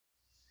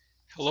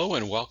Hello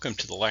and welcome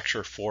to the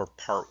lecture for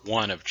part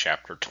 1 of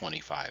chapter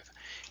 25.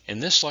 In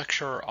this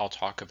lecture, I'll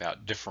talk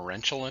about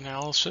differential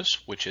analysis,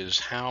 which is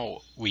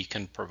how we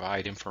can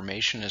provide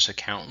information as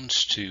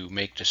accountants to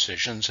make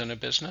decisions in a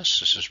business.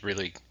 This is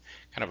really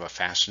kind of a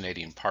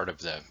fascinating part of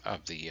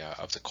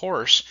the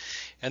course.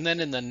 And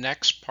then in the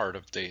next part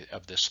of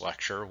this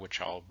lecture,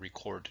 which I'll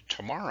record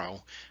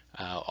tomorrow,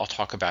 I'll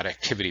talk about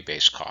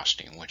activity-based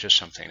costing, which is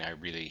something I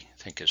really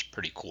think is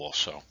pretty cool.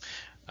 So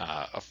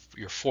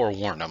you're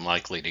forewarned, I'm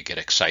likely to get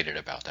excited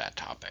about that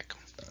topic.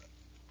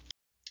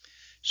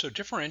 So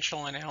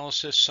differential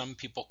analysis, some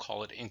people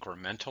call it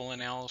incremental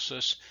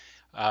analysis,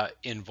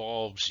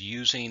 involves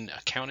using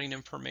accounting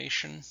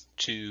information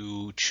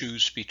to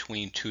choose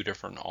between two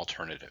different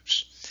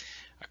alternatives.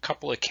 A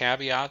couple of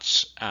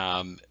caveats.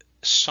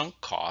 Sunk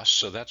costs,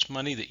 so that's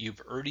money that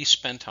you've already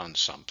spent on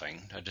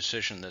something, a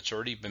decision that's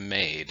already been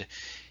made,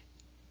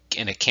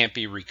 and it can't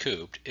be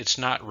recouped, it's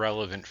not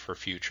relevant for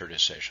future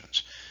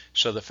decisions.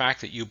 So the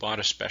fact that you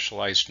bought a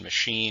specialized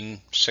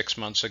machine 6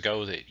 months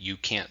ago that you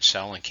can't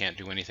sell and can't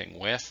do anything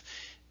with,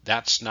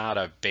 that's not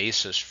a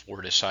basis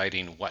for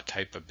deciding what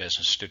type of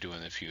business to do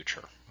in the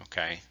future.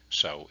 Okay,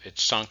 so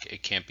it's sunk,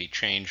 it can't be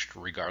changed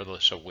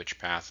regardless of which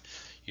path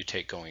you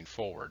take going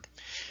forward.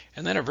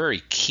 And then a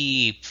very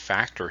key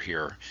factor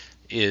here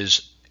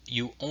is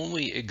you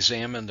only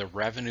examine the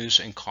revenues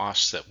and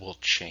costs that will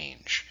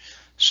change.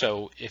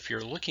 So if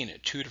you're looking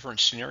at two different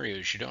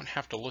scenarios, you don't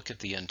have to look at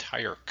the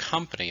entire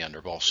company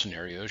under both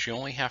scenarios. You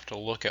only have to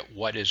look at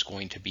what is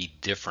going to be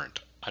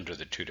different under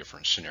the two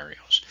different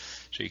scenarios.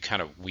 So you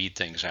kind of weed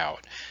things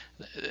out.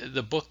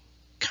 The book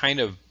kind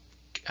of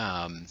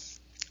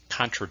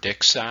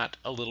contradicts that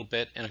a little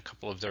bit in a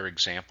couple of their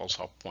examples.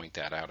 I'll point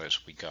that out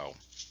as we go.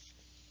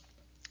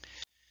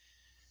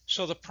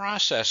 So the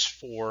process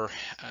for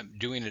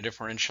doing a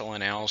differential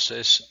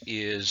analysis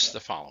is the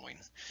following.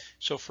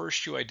 So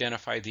first you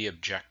identify the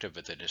objective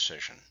of the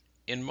decision.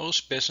 In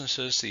most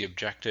businesses, the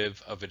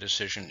objective of a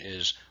decision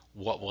is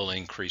what will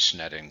increase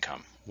net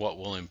income, what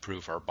will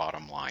improve our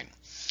bottom line.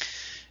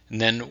 And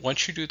then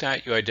once you do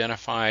that, you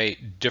identify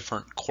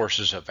different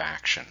courses of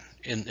action.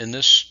 In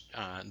this,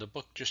 the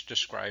book just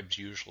describes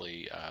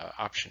usually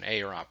option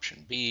A or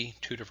option B,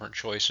 two different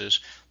choices,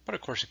 but of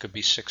course it could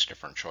be 6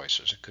 different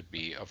choices. It could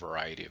be a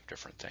variety of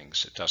different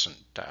things. It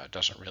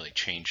doesn't really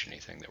change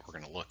anything that we're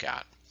going to look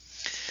at.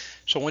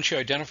 So once you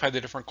identify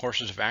the different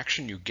courses of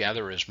action, you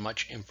gather as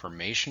much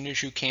information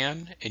as you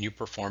can, and you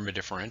perform a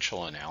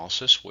differential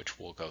analysis, which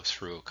we'll go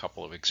through a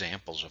couple of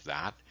examples of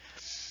that.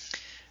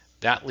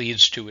 That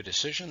leads to a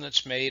decision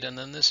that's made, and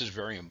then this is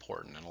very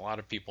important, and a lot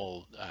of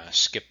people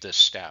skip this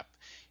step,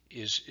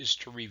 is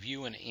to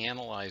review and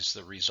analyze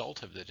the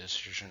result of the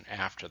decision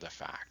after the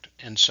fact.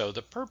 And so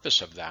the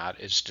purpose of that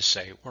is to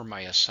say, were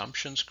my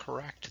assumptions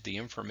correct? The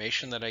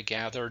information that I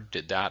gathered,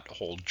 did that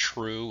hold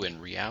true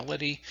in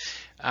reality?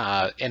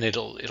 And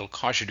it'll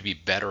cause you to be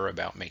better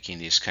about making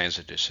these kinds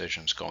of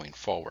decisions going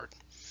forward.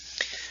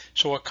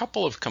 So a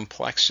couple of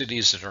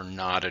complexities that are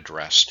not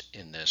addressed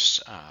in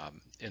this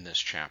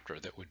chapter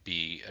that would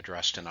be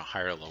addressed in a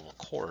higher level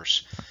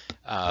course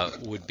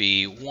would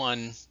be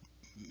one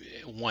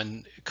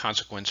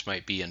consequence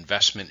might be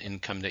investment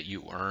income that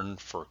you earn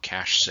for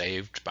cash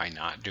saved by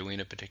not doing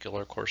a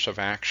particular course of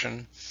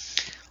action.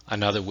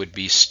 Another would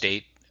be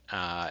state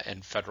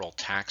and federal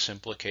tax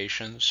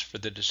implications for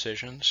the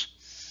decisions.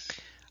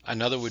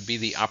 Another would be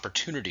the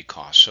opportunity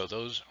cost. So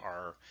those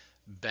are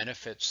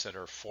benefits that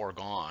are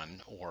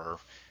foregone or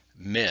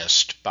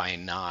missed by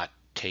not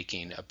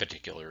taking a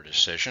particular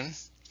decision.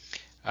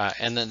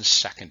 And then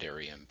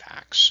secondary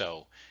impacts.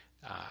 So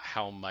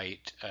how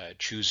might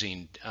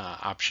choosing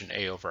option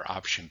A over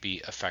option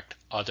B affect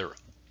other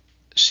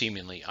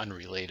seemingly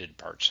unrelated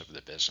parts of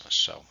the business?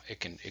 So it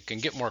can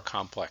get more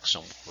complex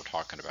than what we're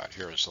talking about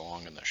here is the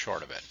long and the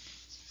short of it.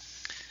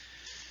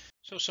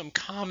 So some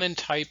common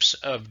types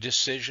of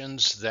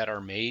decisions that are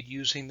made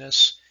using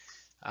this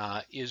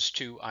is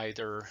to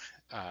either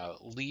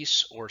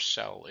lease or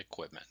sell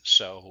equipment.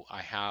 So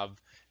I have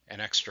an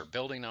extra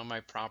building on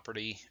my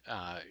property.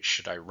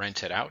 Should I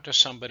rent it out to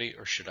somebody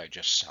or should I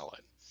just sell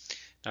it?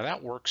 Now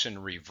that works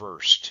in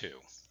reverse too.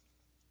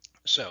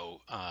 So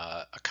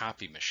a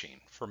copy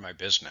machine for my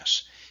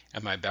business,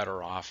 am I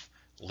better off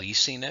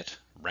leasing it,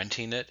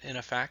 renting it in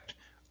effect,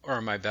 or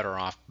am I better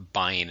off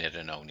buying it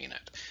and owning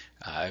it?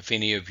 If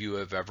any of you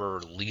have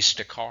ever leased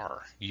a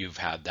car, you've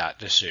had that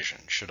decision.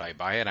 Should I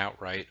buy it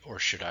outright or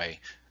should I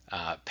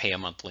pay a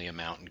monthly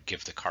amount and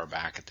give the car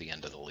back at the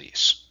end of the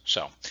lease?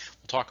 So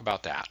we'll talk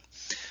about that.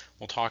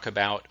 We'll talk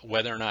about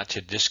whether or not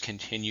to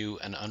discontinue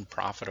an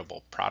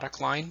unprofitable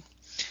product line,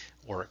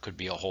 or it could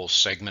be a whole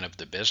segment of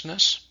the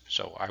business.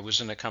 So I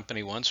was in a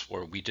company once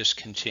where we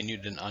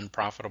discontinued an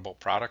unprofitable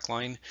product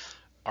line.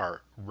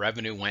 Our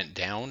revenue went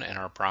down and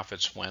our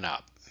profits went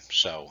up.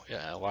 So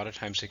a lot of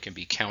times it can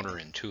be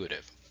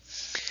counterintuitive.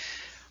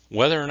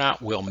 Whether or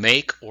not we'll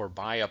make or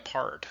buy a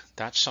part,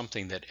 that's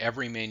something that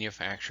every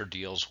manufacturer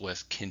deals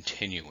with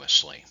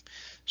continuously.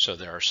 So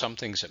there are some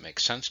things that make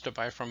sense to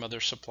buy from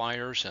other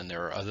suppliers, and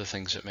there are other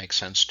things that make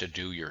sense to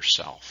do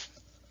yourself.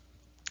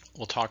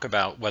 We'll talk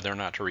about whether or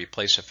not to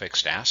replace a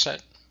fixed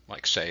asset,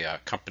 like say a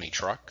company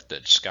truck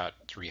that's got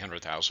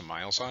 300,000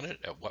 miles on it.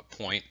 At what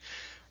point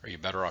are you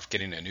better off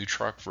getting a new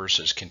truck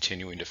versus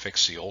continuing to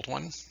fix the old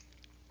one?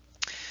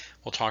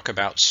 We'll talk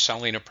about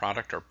selling a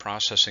product or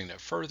processing it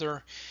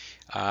further,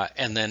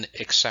 and then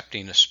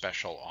accepting a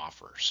special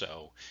offer.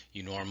 So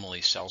you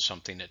normally sell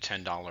something at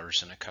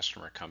 $10 and a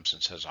customer comes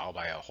and says, I'll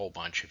buy a whole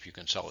bunch if you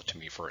can sell it to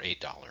me for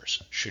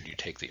 $8. Should you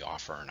take the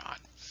offer or not?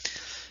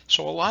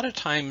 So a lot of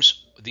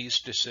times these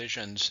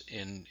decisions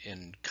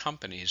in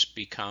companies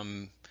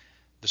become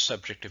the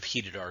subject of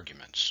heated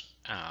arguments.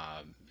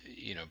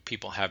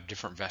 People have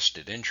different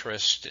vested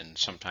interests and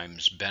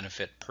sometimes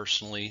benefit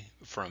personally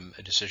from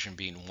a decision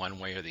being one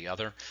way or the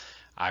other.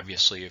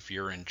 Obviously, if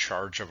you're in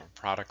charge of a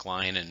product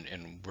line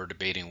and we're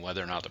debating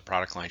whether or not the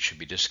product line should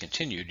be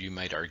discontinued, you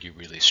might argue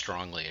really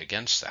strongly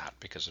against that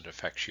because it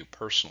affects you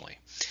personally.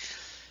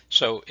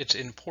 So it's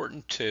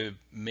important to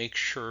make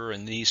sure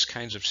in these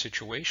kinds of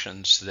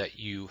situations that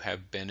you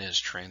have been as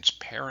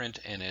transparent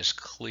and as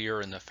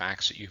clear in the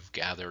facts that you've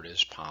gathered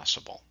as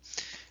possible,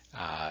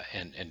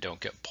 and don't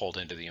get pulled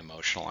into the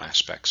emotional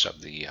aspects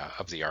of the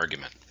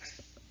argument.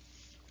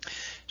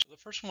 So the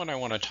first one I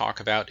want to talk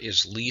about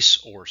is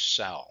lease or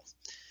sell.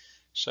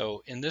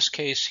 So in this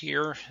case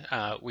here,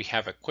 we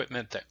have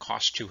equipment that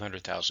costs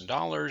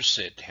 $200,000.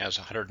 It has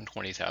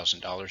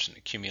 $120,000 in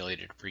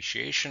accumulated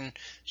depreciation,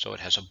 so it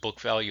has a book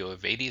value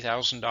of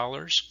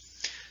 $80,000.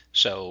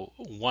 So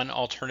one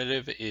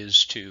alternative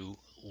is to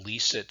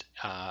lease it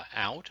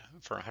out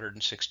for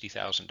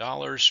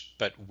 $160,000,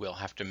 but we'll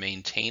have to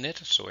maintain it,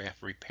 so we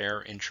have repair,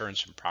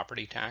 insurance, and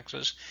property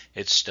taxes.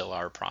 It's still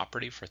our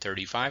property for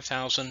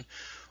 $35,000.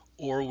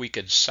 Or we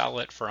could sell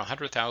it for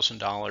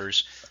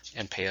 $100,000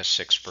 and pay a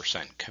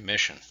 6%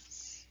 commission.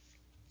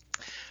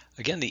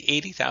 Again, the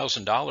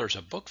 $80,000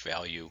 of book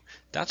value,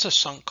 that's a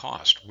sunk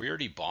cost. We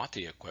already bought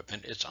the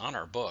equipment, it's on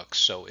our books,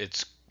 so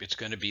it's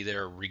going to be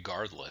there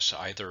regardless.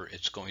 Either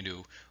it's going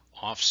to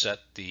offset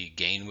the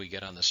gain we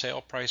get on the sale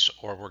price,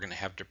 or we're going to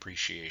have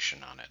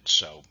depreciation on it.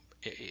 So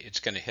it's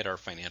going to hit our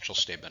financial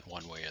statement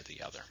one way or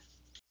the other.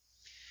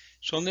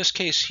 So in this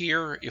case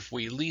here, if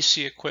we lease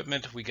the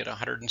equipment, we get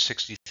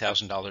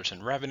 $160,000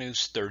 in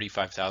revenues,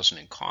 $35,000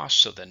 in costs,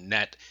 so the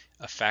net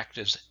effect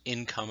is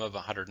income of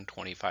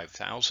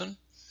 $125,000.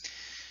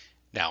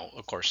 Now,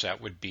 of course, that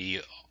would be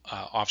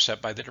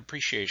offset by the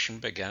depreciation,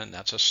 but again,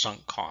 that's a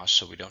sunk cost,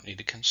 so we don't need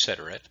to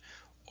consider it.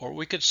 Or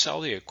we could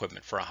sell the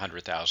equipment for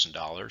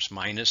 $100,000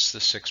 minus the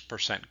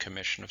 6%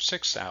 commission of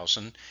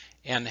 $6,000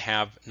 and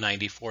have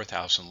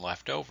 $94,000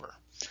 left over.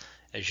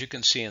 As you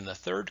can see in the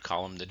third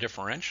column, the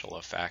differential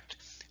effect,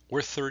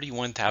 we're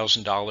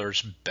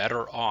 $31,000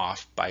 better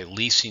off by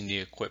leasing the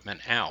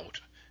equipment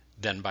out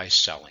than by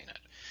selling it.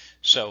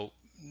 So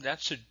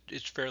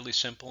it's fairly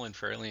simple and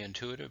fairly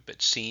intuitive,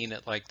 but seeing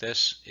it like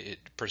this, it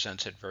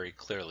presents it very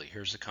clearly.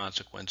 Here's the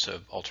consequence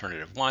of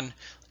alternative 1,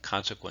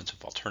 consequence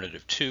of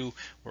alternative 2.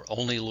 We're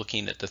only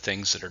looking at the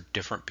things that are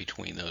different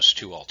between those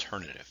two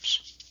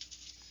alternatives.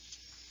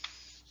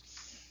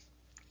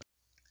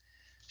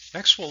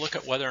 Next, we'll look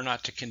at whether or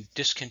not to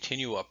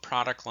discontinue a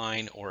product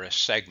line or a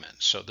segment.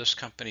 So this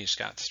company's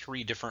got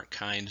 3 different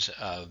kinds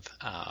of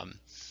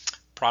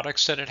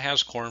products that it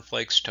has: Corn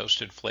Flakes,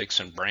 Toasted Flakes,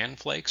 and Bran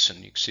Flakes. And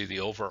you can see the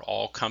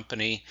overall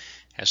company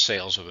has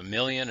sales of $1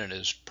 million and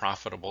is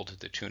profitable to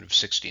the tune of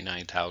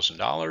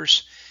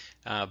 $69,000.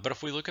 But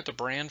if we look at the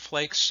Bran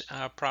Flakes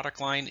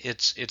product line,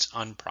 it's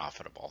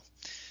unprofitable.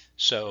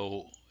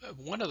 So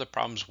one of the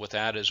problems with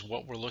that is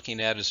what we're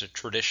looking at is a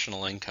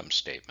traditional income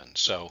statement.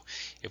 So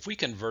if we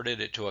converted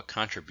it to a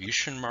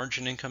contribution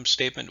margin income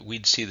statement,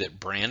 we'd see that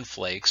Bran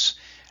Flakes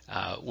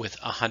with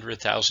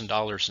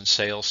 $100,000 in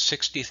sales,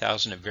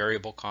 $60,000 in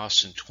variable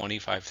costs, and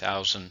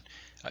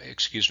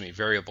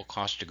variable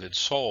cost of goods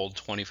sold,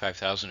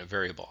 $25,000 of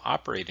variable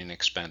operating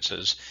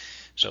expenses.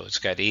 So it's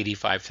got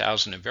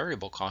 $85,000 in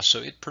variable costs, so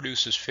it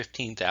produces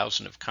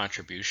 $15,000 of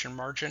contribution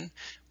margin,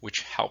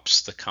 which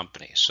helps the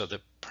company. So the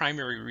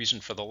primary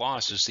reason for the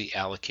loss is the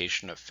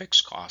allocation of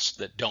fixed costs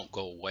that don't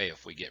go away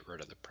if we get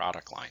rid of the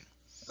product line.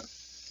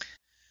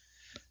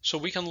 So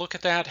we can look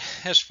at that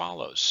as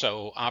follows.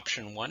 So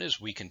option 1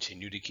 is we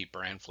continue to keep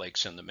Bran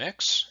Flakes in the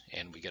mix,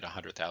 and we get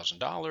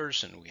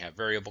 $100,000, and we have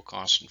variable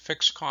costs and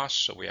fixed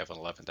costs, so we have an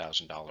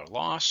 $11,000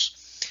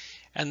 loss.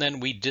 And then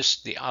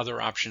the other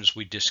options,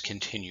 we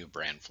discontinue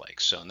Bran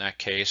Flakes. So in that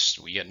case,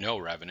 we get no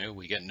revenue,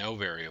 we get no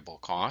variable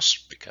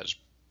costs because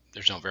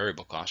there's no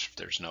variable cost if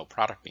there's no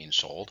product being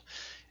sold.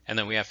 And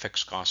then we have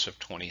fixed costs of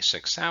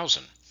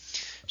 $26,000.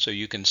 So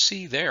you can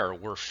see there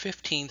we're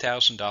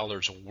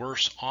 $15,000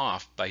 worse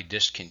off by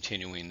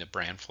discontinuing the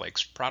Bran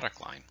Flakes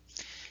product line.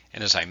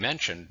 And as I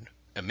mentioned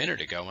a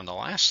minute ago in the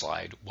last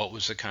slide, what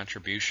was the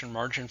contribution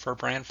margin for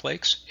Bran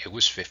Flakes? It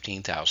was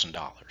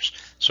 $15,000.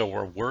 So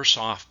we're worse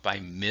off by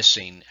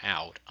missing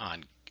out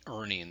on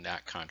earning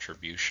that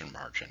contribution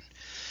margin.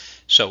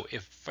 So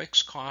if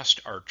fixed costs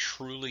are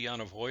truly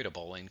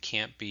unavoidable and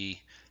can't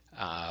be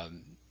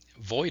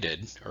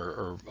voided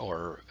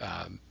or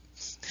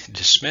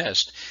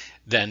dismissed,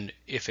 then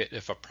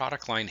if a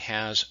product line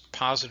has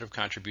positive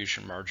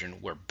contribution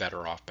margin, we're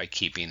better off by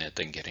keeping it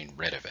than getting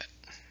rid of it.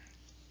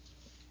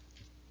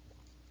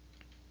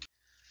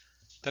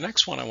 The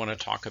next one I want to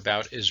talk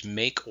about is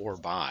make or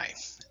buy.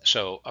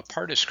 So a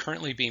part is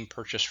currently being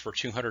purchased for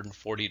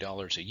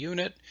 $240 a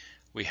unit.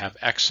 We have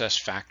excess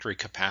factory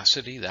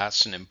capacity.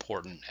 That's an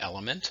important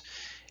element.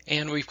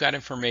 And we've got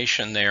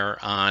information there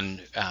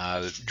on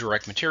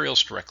direct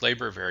materials, direct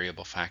labor,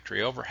 variable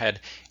factory overhead,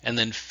 and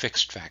then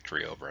fixed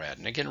factory overhead.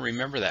 And again,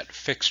 remember that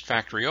fixed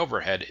factory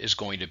overhead is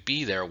going to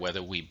be there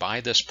whether we buy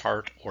this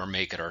part or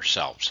make it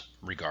ourselves,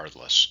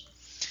 regardless.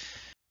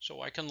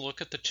 So I can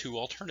look at the two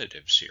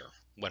alternatives here.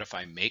 What if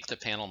I make the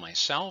panel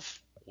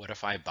myself? What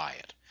if I buy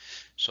it?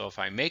 So if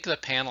I make the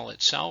panel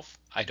itself,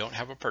 I don't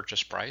have a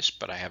purchase price,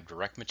 but I have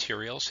direct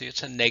materials. See,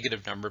 it's a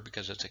negative number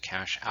because it's a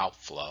cash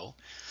outflow.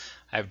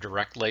 I have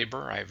direct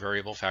labor, I have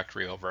variable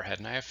factory overhead,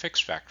 and I have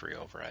fixed factory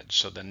overhead.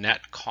 So the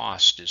net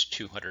cost is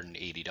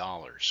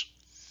 $280.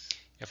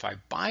 If I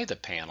buy the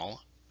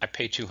panel, I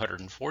pay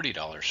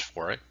 $240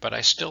 for it, but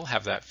I still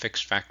have that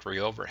fixed factory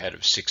overhead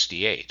of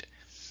 $68.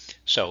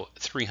 So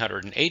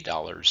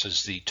 $308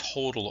 is the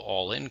total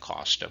all-in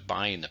cost of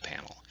buying the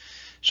panel.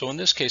 So in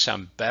this case,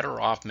 I'm better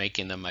off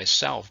making them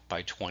myself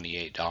by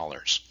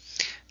 $28.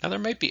 Now there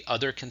might be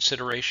other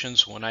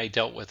considerations. When I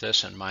dealt with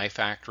this in my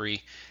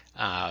factory,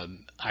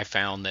 I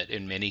found that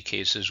in many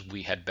cases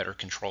we had better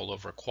control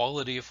over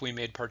quality if we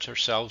made parts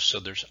ourselves.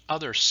 So there's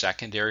other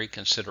secondary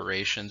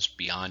considerations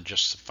beyond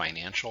just the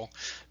financial,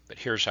 but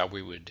here's how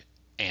we would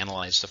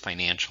analyze the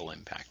financial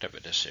impact of a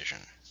decision.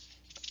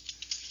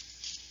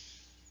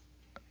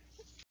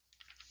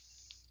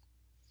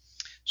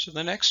 So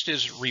the next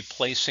is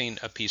replacing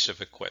a piece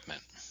of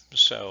equipment.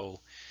 So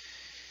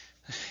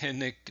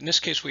in this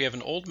case, we have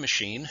an old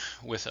machine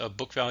with a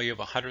book value of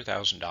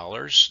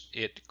 $100,000.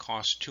 It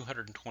costs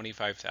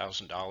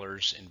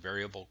 $225,000 in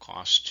variable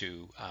costs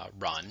to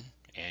run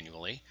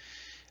annually.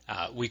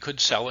 We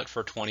could sell it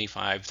for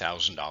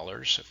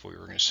 $25,000 if we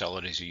were going to sell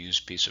it as a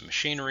used piece of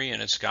machinery,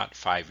 and it's got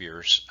 5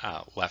 years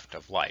left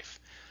of life.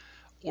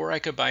 Or I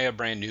could buy a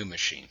brand new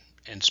machine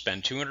and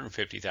spend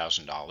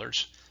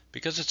 $250,000.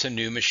 Because it's a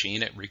new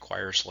machine, it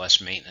requires less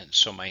maintenance,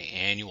 so my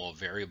annual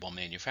variable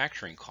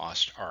manufacturing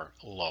costs are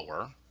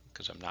lower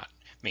because I'm not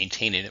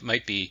maintaining it. It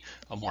might be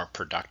a more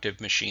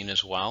productive machine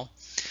as well.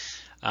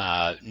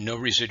 No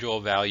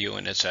residual value,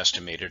 and it's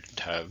estimated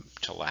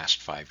to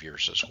last 5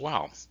 years as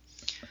well.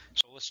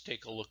 So let's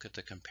take a look at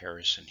the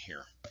comparison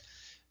here.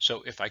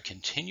 So if I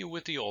continue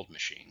with the old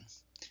machine,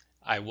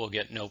 I will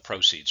get no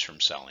proceeds from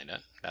selling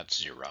it.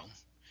 That's zero.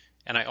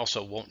 And I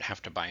also won't have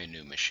to buy a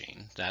new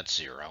machine. That's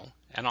zero.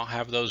 And I'll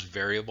have those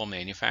variable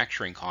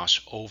manufacturing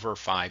costs over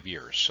 5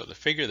 years. So the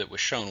figure that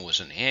was shown was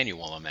an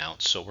annual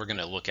amount, so we're going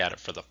to look at it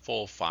for the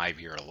full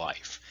 5-year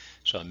life.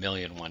 So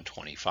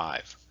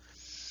 $1,125,000.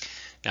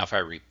 Now if I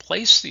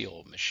replace the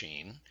old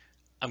machine,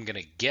 I'm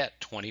going to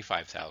get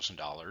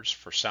 $25,000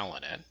 for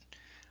selling it.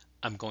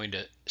 I'm going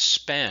to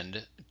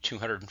spend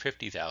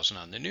 $250,000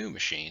 on the new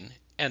machine,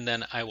 and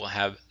then I will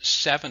have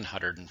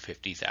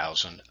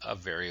 $750,000 of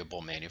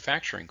variable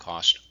manufacturing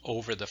cost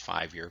over the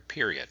 5-year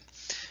period,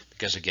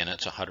 because again,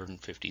 it's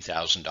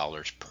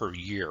 $150,000 per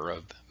year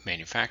of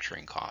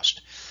manufacturing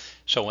cost.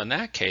 So in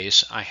that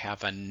case, I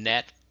have a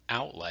net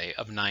outlay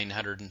of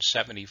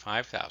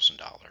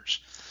 $975,000.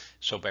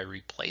 So by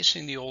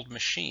replacing the old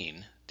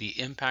machine, the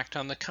impact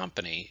on the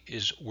company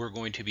is we're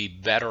going to be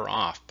better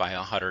off by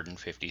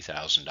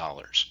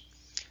 $150,000.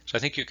 So I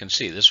think you can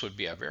see this would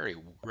be a very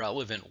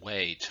relevant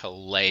way to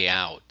lay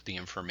out the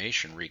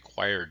information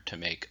required to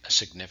make a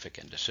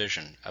significant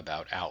decision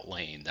about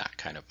outlaying that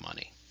kind of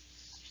money.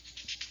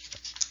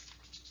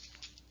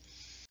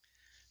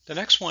 The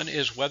next one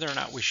is whether or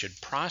not we should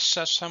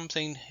process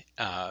something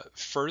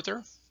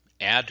further,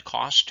 add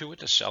cost to it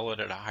to sell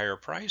it at a higher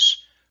price,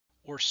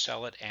 or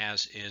sell it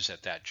as is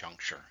at that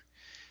juncture.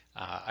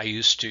 I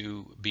used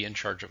to be in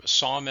charge of a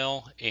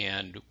sawmill,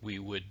 and we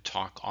would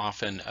talk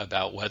often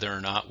about whether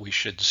or not we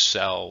should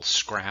sell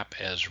scrap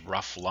as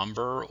rough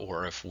lumber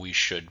or if we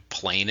should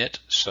plane it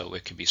so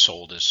it could be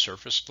sold as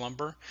surfaced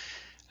lumber.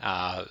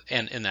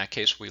 And in that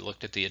case, we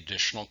looked at the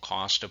additional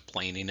cost of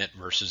planing it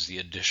versus the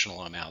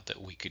additional amount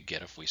that we could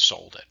get if we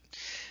sold it.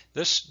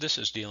 This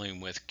is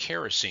dealing with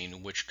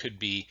kerosene, which could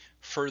be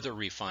further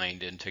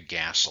refined into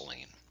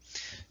gasoline.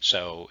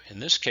 So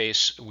in this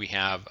case, we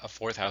have a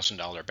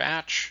 $4,000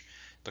 batch.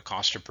 The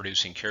cost of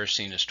producing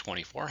kerosene is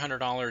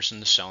 $2,400,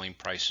 and the selling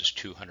price is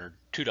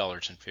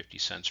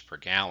 $2.50 per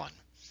gallon.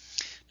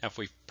 Now, if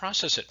we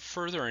process it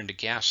further into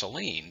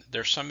gasoline,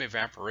 there's some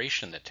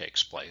evaporation that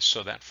takes place.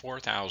 So that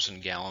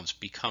 4,000 gallons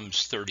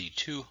becomes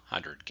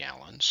 3,200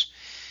 gallons.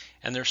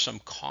 And there's some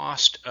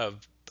cost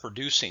of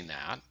producing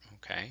that,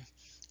 okay?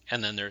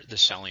 And then the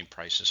selling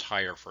price is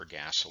higher for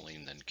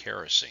gasoline than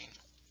kerosene.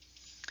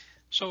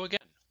 So again,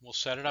 we'll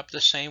set it up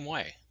the same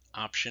way.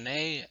 Option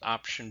A,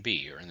 option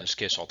B, or in this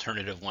case,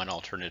 alternative 1,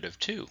 alternative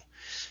 2.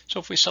 So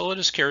if we sell it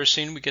as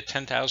kerosene, we get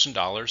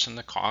 $10,000 and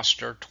the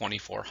costs are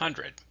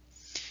 $2,400.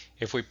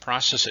 If we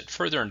process it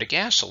further into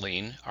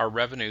gasoline, our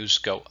revenues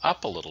go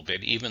up a little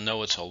bit, even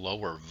though it's a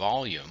lower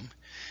volume,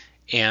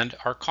 and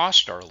our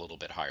costs are a little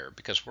bit higher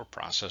because we're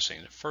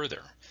processing it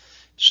further.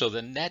 So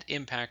the net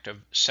impact of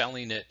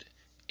selling it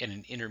in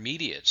an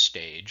intermediate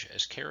stage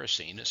as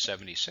kerosene is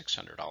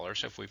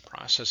 $7,600. If we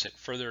process it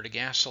further to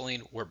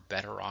gasoline, we're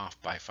better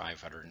off by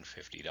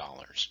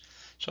 $550.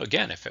 So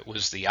again, if it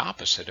was the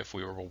opposite, if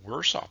we were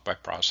worse off by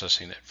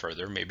processing it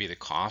further, maybe the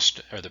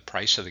cost or the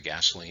price of the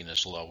gasoline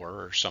is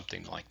lower or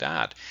something like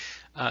that,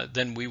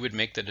 then we would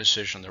make the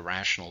decision, the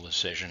rational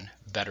decision,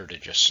 better to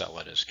just sell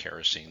it as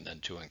kerosene than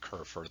to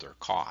incur further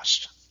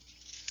cost.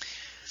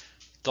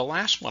 The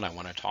last one I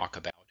want to talk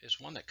about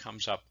is one that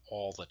comes up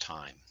all the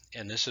time,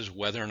 and this is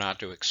whether or not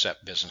to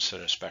accept business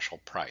at a special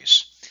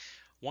price.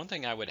 One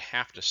thing I would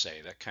have to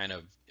say that kind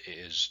of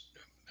is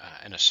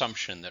an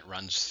assumption that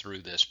runs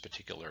through this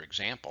particular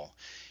example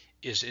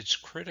is it's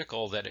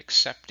critical that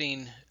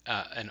accepting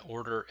an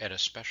order at a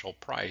special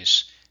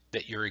price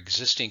that your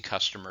existing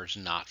customers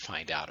not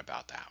find out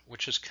about that,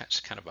 which is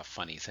kind of a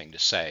funny thing to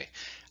say.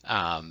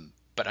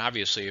 But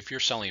obviously, if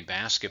you're selling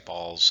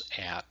basketballs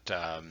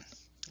at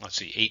let's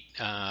see,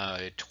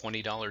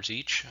 $20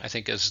 each, I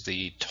think is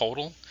the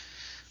total.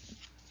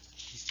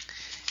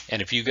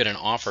 And if you get an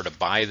offer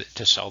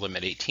to sell them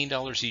at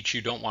 $18 each,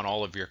 you don't want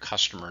all of your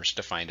customers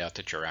to find out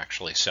that you're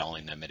actually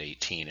selling them at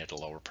 $18 at a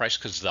lower price,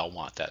 because they'll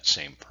want that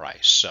same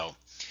price. So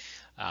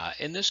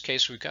in this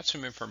case, we've got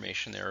some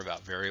information there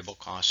about variable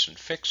costs and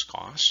fixed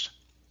costs.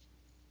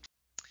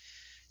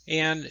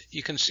 And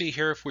you can see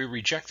here, if we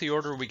reject the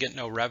order, we get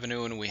no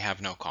revenue and we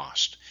have no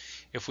cost.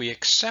 If we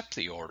accept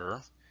the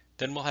order,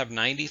 then we'll have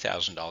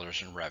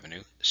 $90,000 in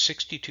revenue,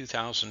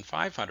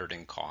 $62,500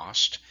 in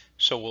cost,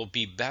 so we'll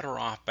be better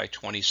off by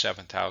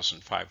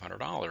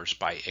 $27,500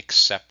 by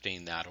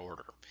accepting that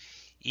order.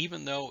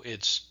 Even though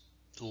it's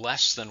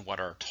less than what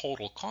our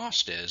total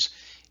cost is,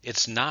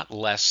 it's not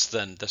less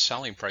than, the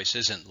selling price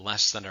isn't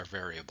less than our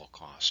variable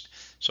cost.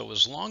 So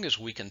as long as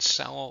we can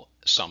sell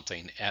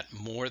something at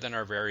more than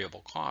our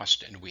variable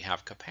cost and we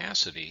have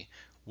capacity,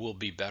 we'll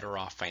be better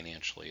off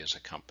financially as a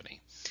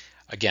company.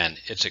 Again,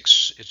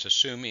 it's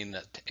assuming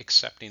that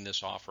accepting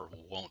this offer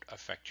won't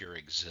affect your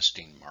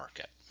existing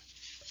market.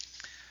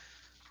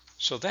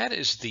 So that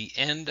is the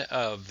end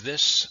of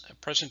this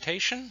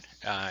presentation.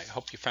 I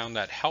hope you found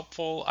that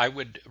helpful. I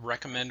would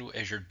recommend,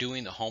 as you're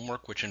doing the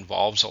homework, which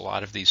involves a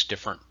lot of these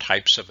different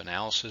types of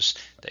analysis,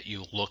 that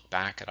you look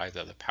back at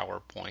either the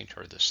PowerPoint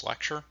or this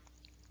lecture.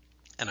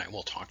 And I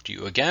will talk to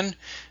you again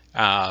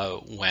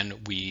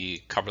when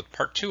we cover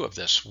part 2 of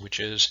this, which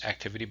is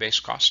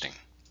activity-based costing.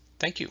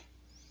 Thank you.